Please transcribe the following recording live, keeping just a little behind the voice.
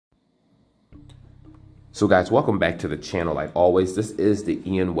So guys, welcome back to the channel. Like always, this is the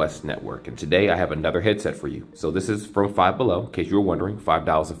Ian West Network, and today I have another headset for you. So this is from Five Below, in case you were wondering,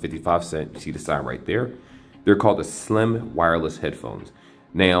 $5.55. You see the sign right there. They're called the Slim Wireless Headphones.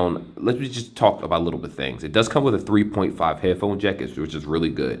 Now, let me just talk about a little bit of things. It does come with a 3.5 headphone jack, which is really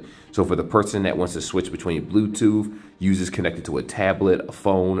good. So for the person that wants to switch between Bluetooth, uses connected to a tablet, a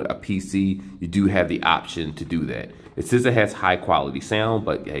phone, a PC, you do have the option to do that. It says it has high quality sound,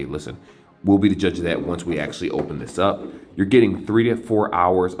 but hey, listen, we'll be the judge of that once we actually open this up. You're getting 3 to 4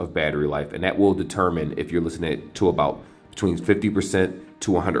 hours of battery life, and that will determine if you're listening to about between 50%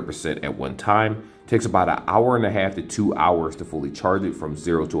 to 100% at one time. It takes about an hour and a half to 2 hours to fully charge it from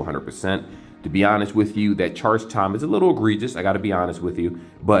 0 to 100%. To be honest with you, that charge time is a little egregious, I gotta be honest with you,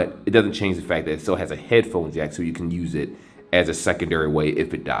 but it doesn't change the fact that it still has a headphone jack so you can use it as a secondary way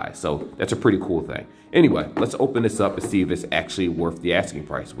if it dies. So that's a pretty cool thing. Anyway, let's open this up and see if it's actually worth the asking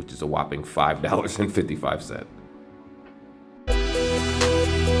price, which is a whopping $5.55.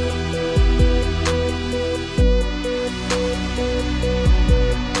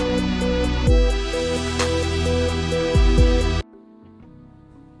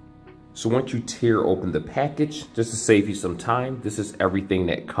 So once you tear open the package, just to save you some time, this is everything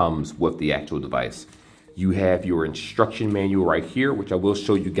that comes with the actual device. You have your instruction manual right here, which I will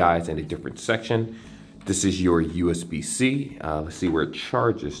show you guys in a different section. This is your USB-C. Let's see where it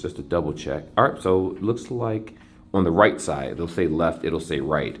charges, just to double check. All right, so it looks like on the right side, it'll say left, it'll say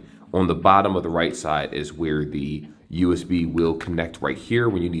right. On the bottom of the right side is where the USB will connect right here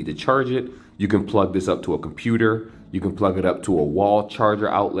when you need to charge it. You can plug this up to a computer. You can plug it up to a wall charger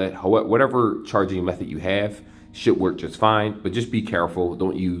outlet. However, whatever charging method you have should work just fine, but just be careful.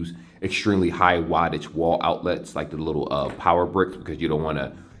 Don't use extremely high wattage wall outlets like the little power bricks, because you don't want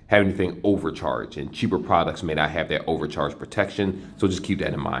to have anything overcharged, and cheaper products may not have that overcharge protection, so just keep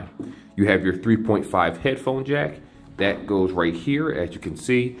that in mind. You have your 3.5 headphone jack that goes right here, as you can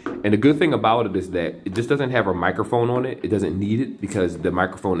see, and the good thing about it is that it just doesn't have a microphone on it. It doesn't need it because the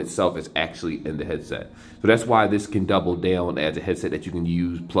microphone itself is actually in the headset. So that's why this can double down as a headset that you can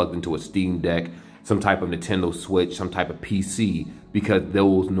use plugged into a Steam Deck, some type of Nintendo Switch, some type of PC, because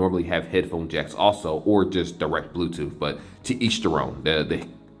those normally have headphone jacks also, or just direct Bluetooth, but to each their own.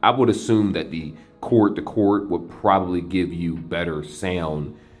 I would assume that the cord to cord would probably give you better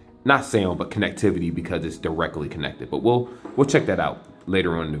sound, not sound, but connectivity, because it's directly connected. But we'll check that out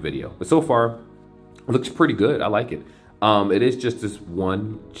later on in the video. But so far, it looks pretty good. I like it. It is just this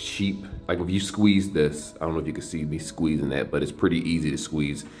one cheap, like if you squeeze this, I don't know if you can see me squeezing that, but it's pretty easy to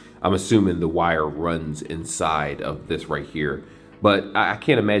squeeze. I'm assuming the wire runs inside of this right here, but I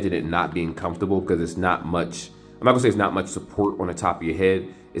can't imagine it not being comfortable, because it's not much, I'm not gonna say it's not much support on the top of your head.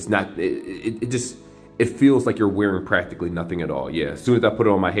 It's not, it feels like you're wearing practically nothing at all. Yeah, as soon as I put it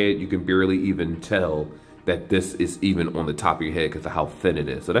on my head, you can barely even tell that this is even on the top of your head because of how thin it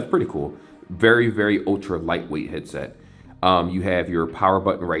is. So that's pretty cool. Very, very ultra lightweight headset. You have your power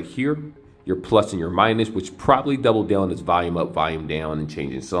button right here, your plus and your minus, which probably double down its volume up, volume down, and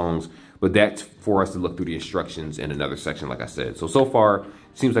changing songs. But that's for us to look through the instructions in another section, like I said. So far,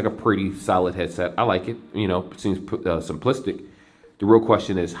 seems like a pretty solid headset. I like it. You know, it seems simplistic. The real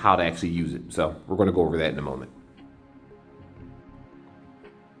question is how to actually use it. So we're going to go over that in a moment.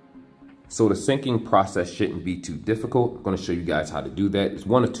 So the syncing process shouldn't be too difficult. I'm going to show you guys how to do that. It's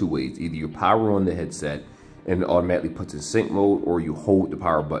one of two ways. Either you power on the headset and it automatically puts in sync mode, or you hold the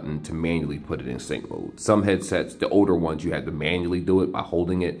power button to manually put it in sync mode. Some headsets, the older ones, you have to manually do it by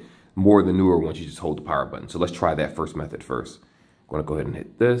holding it. More the newer ones, you just hold the power button. So let's try that first method first. I'm going to go ahead and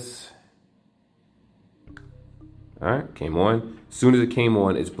hit this. All right, came on. As soon as it came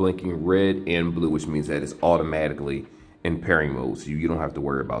on, it's blinking red and blue, which means that it's automatically in pairing mode, so you don't have to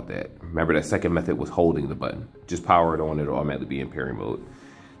worry about that. Remember, that second method was holding the button. Just power it on, it'll automatically be in pairing mode.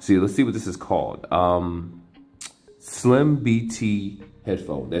 See, let's see what this is called. Slim BT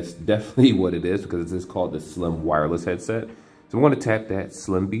headphone. That's definitely what it is, because it is called the Slim Wireless headset. So I'm going to tap that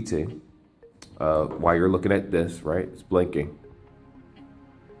Slim BT while you're looking at this, right? It's blinking.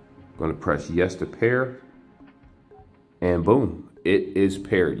 I'm going to press yes to pair. And boom, it is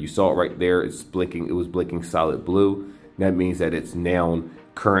paired. You saw it right there. It's blinking. It was blinking solid blue. That means that it's now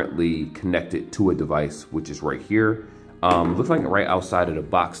currently connected to a device, which is right here. Looks like right outside of the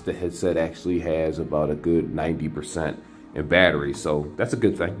box, the headset actually has about a good 90% in battery. So that's a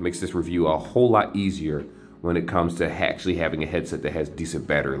good thing. Makes this review a whole lot easier when it comes to actually having a headset that has decent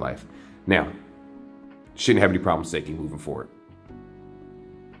battery life. Now, shouldn't have any problem syncing moving forward.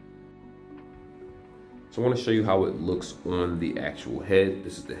 So I want to show you how it looks on the actual head.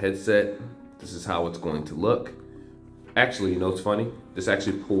 This is the headset. This is how it's going to look. Actually, you know what's funny? This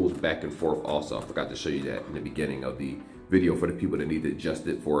actually pulls back and forth also. I forgot to show you that in the beginning of the video for the people that need to adjust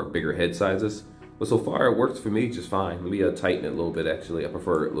it for bigger head sizes. But so far it works for me just fine. Let me tighten it a little bit actually. I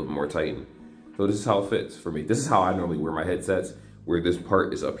prefer it a little bit more tightened. So this is how it fits for me. This is how I normally wear my headsets, where this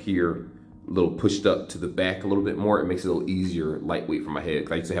part is up here, a little pushed up to the back a little bit more. It makes it a little easier, lightweight for my head.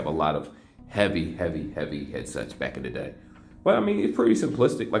 Cause I used to have a lot of heavy headsets back in the day. But I mean, it's pretty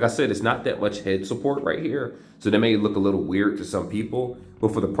simplistic. Like I said, it's not that much head support right here. So that may look a little weird to some people,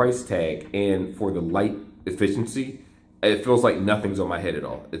 but for the price tag and for the light efficiency, it feels like nothing's on my head at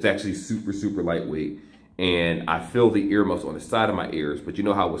all. It's actually super lightweight. And I feel the earmuffs on the side of my ears, but you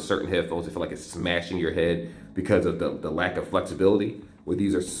know how with certain headphones, it feel like it's smashing your head because of the lack of flexibility? Well,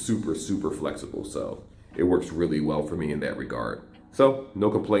 these are super flexible. So it works really well for me in that regard. So no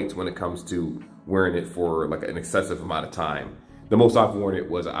complaints when it comes to wearing it for like an excessive amount of time. The most I've worn it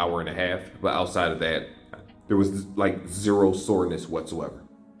was 1.5 hours, but outside of that, there was like zero soreness whatsoever.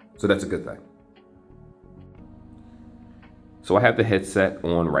 So that's a good thing. So I have the headset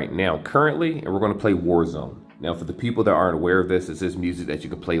on right now currently, and we're gonna play Warzone. Now for the people that aren't aware of this is music that you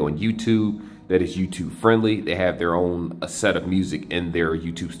can play on YouTube, that is YouTube friendly. They have their own set of music in their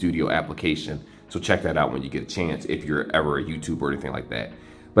YouTube Studio application. So check that out when you get a chance if you're ever a YouTuber or anything like that.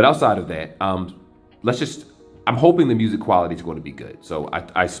 But outside of that, I'm hoping the music quality is going to be good. So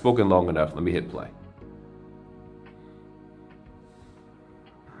I've spoken long enough. Let me hit play.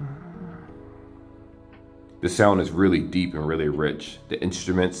 The sound is really deep and really rich. The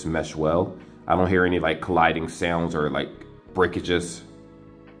instruments mesh well. I don't hear any like colliding sounds or like breakages.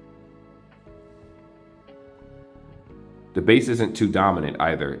 The bass isn't too dominant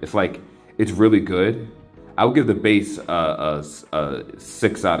either. It's really good. I would give the bass a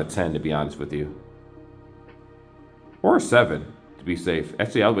 6 out of 10 to be honest with you. Or a 7 to be safe.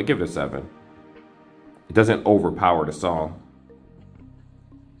 Actually, I would give it a 7. It doesn't overpower the song.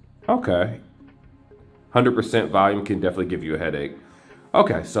 Okay. 100% volume can definitely give you a headache.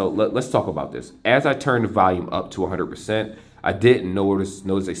 Okay, so let's talk about this. As I turned the volume up to 100%, I did notice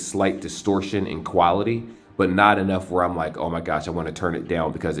a slight distortion in quality, but not enough where I'm like, oh my gosh, I want to turn it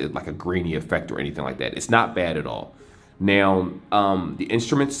down because it's like a grainy effect or anything like that. It's not bad at all. Now, the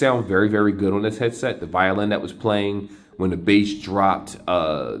instruments sound very good on this headset. The violin that was playing, when the bass dropped,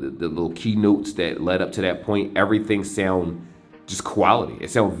 the little keynotes that led up to that point, everything sound just quality.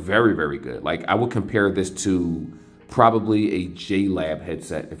 It sounds very good. Like I would compare this to probably a JLab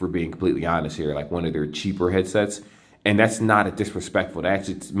headset, if we're being completely honest here, like one of their cheaper headsets. And that's not a disrespectful. That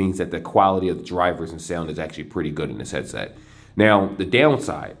actually means that the quality of the drivers and sound is actually pretty good in this headset. Now, the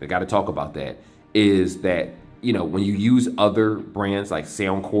downside, I got to talk about that, is that, you know, when you use other brands like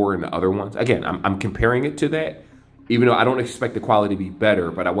Soundcore and the other ones, again, I'm comparing it to that, even though I don't expect the quality to be better,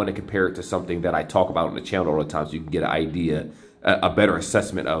 but I want to compare it to something that I talk about on the channel all the time so you can get an idea, a better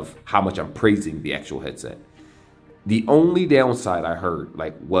assessment of how much I'm praising the actual headset. The only downside I heard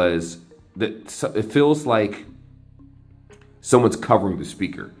was that it feels like someone's covering the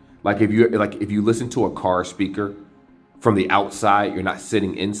speaker. Like if you listen to a car speaker from the outside, you're not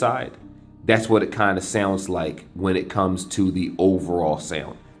sitting inside. That's what it kind of sounds like when it comes to the overall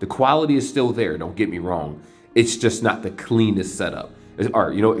sound. The quality is still there, don't get me wrong. It's just not the cleanest setup. All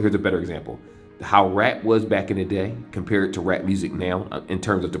right, you know, here's a better example. How rap was back in the day compared to rap music now in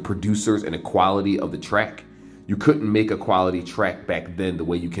terms of the producers and the quality of the track. You couldn't make a quality track back then the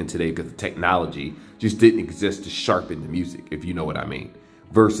way you can today because the technology just didn't exist to sharpen the music, if you know what I mean,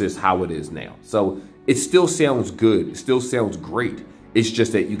 versus how it is now. So it still sounds good. It still sounds great. It's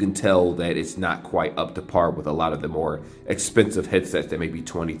just that you can tell that it's not quite up to par with a lot of the more expensive headsets that may be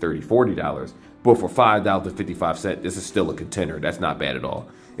 $20, $30, $40. But for $5.55, this is still a contender. That's not bad at all.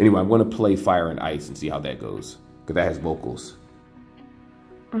 Anyway, I'm going to play Fire and Ice and see how that goes, because that has vocals.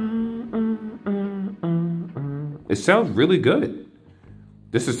 It sounds really good.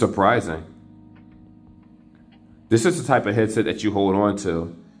 This is surprising. This is the type of headset that you hold on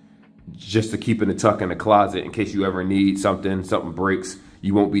to just to keep in the tuck in the closet in case you ever need something breaks.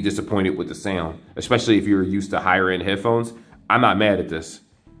 You won't be disappointed with the sound, especially if you're used to higher end headphones. I'm not mad at this.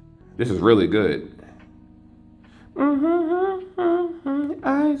 This is really good.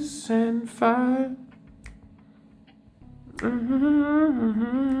 Ice and fire.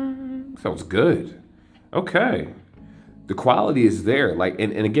 Sounds good. Okay. The quality is there. Like,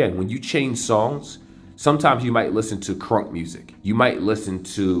 and again, when you change songs, sometimes you might listen to crunk music. You might listen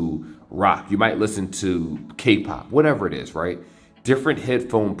to rock. You might listen to K-pop, whatever it is, right? Different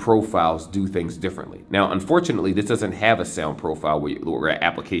headphone profiles do things differently. Now, unfortunately, this doesn't have a sound profile or an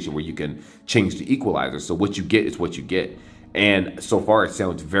application where you can change the equalizer. So what you get is what you get. And so far, it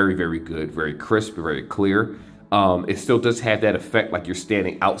sounds very good, very crisp, very clear. It still does have that effect like you're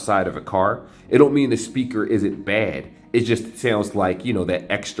standing outside of a car. It don't mean the speaker isn't bad. It just sounds like, you know,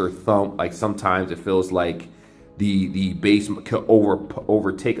 that extra thump. Like sometimes it feels like the bass could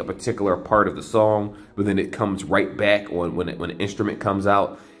overtake a particular part of the song, but then it comes right back when an instrument comes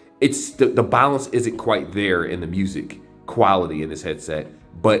out. It's the balance isn't quite there in the music quality in this headset,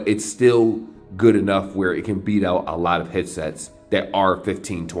 but it's still good enough where it can beat out a lot of headsets that are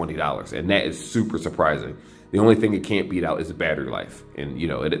 $15, $20, and that is super surprising. The only thing it can't beat out is the battery life, and you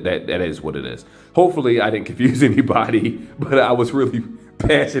know that is what it is. Hopefully I didn't confuse anybody, but I was really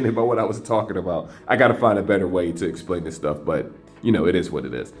passionate about what I was talking about. I got to find a better way to explain this stuff, but you know, it is what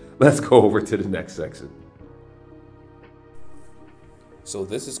it is. Let's go over to the next section. So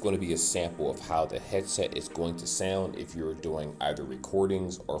this is going to be a sample of how the headset is going to sound if you're doing either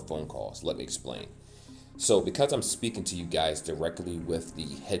recordings or phone calls. Let me explain. So because I'm speaking to you guys directly with the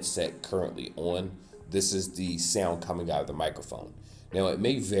headset currently on, this is the sound coming out of the microphone. Now it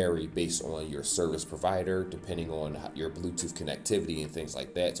may vary based on your service provider, depending on your Bluetooth connectivity and things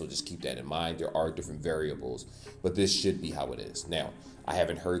like that. So just keep that in mind. There are different variables, but this should be how it is. Now, I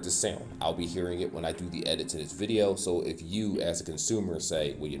haven't heard the sound. I'll be hearing it when I do the edit to this video. So if you as a consumer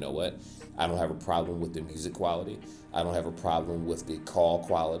say, well, you know what? I don't have a problem with the music quality. I don't have a problem with the call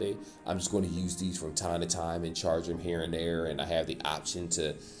quality. I'm just going to use these from time to time and charge them here and there. And I have the option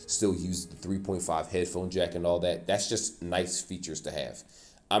to still use the 3.5 headphone jack and all that. That's just nice features to have.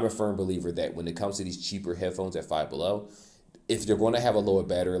 I'm a firm believer that when it comes to these cheaper headphones at Five Below, if they're going to have a lower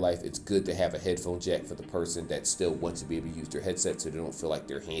battery life, it's good to have a headphone jack for the person that still wants to be able to use their headset so they don't feel like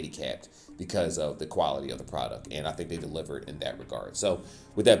they're handicapped because of the quality of the product. And I think they delivered in that regard. So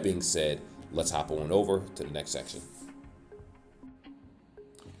with that being said, let's hop on over to the next section.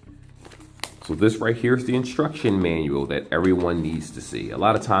 So this right here is the instruction manual that everyone needs to see. A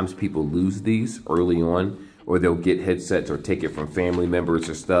lot of times people lose these early on, or they'll get headsets or take it from family members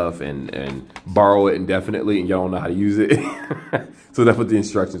or stuff and borrow it indefinitely and y'all don't know how to use it. So that's what the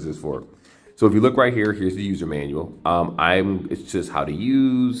instructions is for. So if you look right here, here's the user manual. It's just how to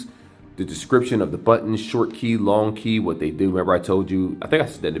use, the description of the buttons, short key, long key, what they do. Remember I told you, I think I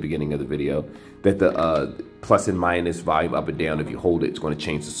said that at the beginning of the video, that the plus and minus volume up and down, if you hold it, it's going to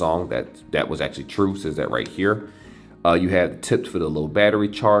change the song. That was actually true, says that right here. You have the tips for the low battery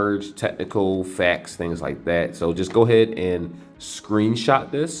charge, technical facts, things like that. So just go ahead and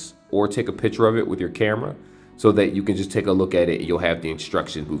screenshot this or take a picture of it with your camera so that you can just take a look at it and you'll have the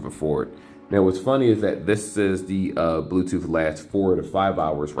instructions moving forward. Now, what's funny is that this says the Bluetooth lasts 4 to 5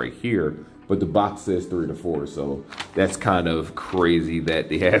 hours right here, but the box says 3 to 4. So that's kind of crazy that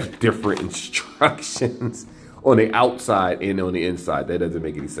they have different instructions on the outside and on the inside. That doesn't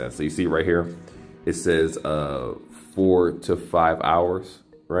make any sense. So you see right here, it says 4 to 5 hours,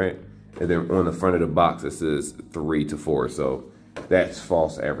 right? And then on the front of the box, it says 3 to 4. So that's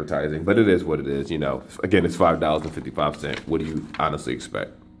false advertising, but it is what it is. You know, again, it's $5.55. What do you honestly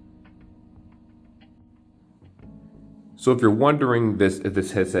expect? So if you're wondering if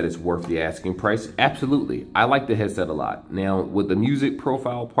this headset is worth the asking price, absolutely. I like the headset a lot. Now, with the music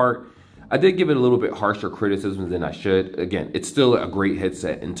profile part, I did give it a little bit harsher criticism than I should. Again, it's still a great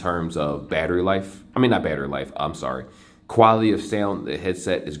headset in terms of battery life. I mean, not battery life, I'm sorry. Quality of sound, the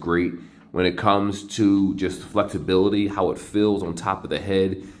headset is great. When it comes to just flexibility, how it feels on top of the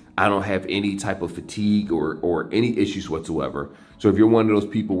head, I don't have any type of fatigue or any issues whatsoever. So if you're one of those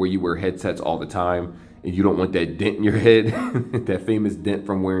people where you wear headsets all the time and you don't want that dent in your head, that famous dent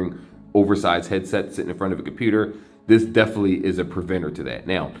from wearing oversized headsets sitting in front of a computer, this definitely is a preventer to that.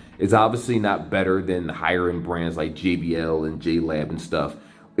 Now, it's obviously not better than higher end brands like JBL and JLab and stuff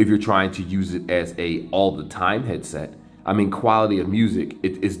if you're trying to use it as a all the time headset. I mean, quality of music,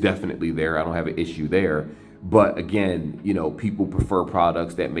 it's definitely there. I don't have an issue there. But again, you know, people prefer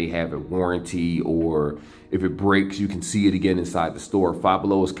products that may have a warranty, or if it breaks, you can see it again inside the store. Five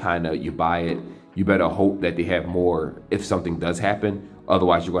Below is kind of, you buy it, you better hope that they have more if something does happen.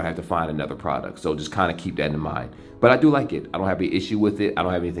 Otherwise, you're going to have to find another product. So just kind of keep that in mind. But I do like it. I don't have an issue with it. I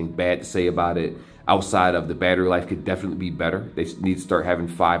don't have anything bad to say about it. Outside of the battery life could definitely be better. They need to start having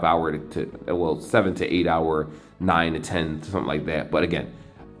 5 hour to 7 to 8 hour, 9 to 10, something like that. But again,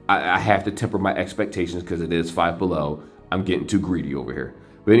 I have to temper my expectations because it is Five Below. I'm getting too greedy over here.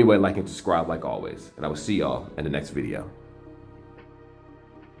 But anyway, like and subscribe like always. And I will see y'all in the next video.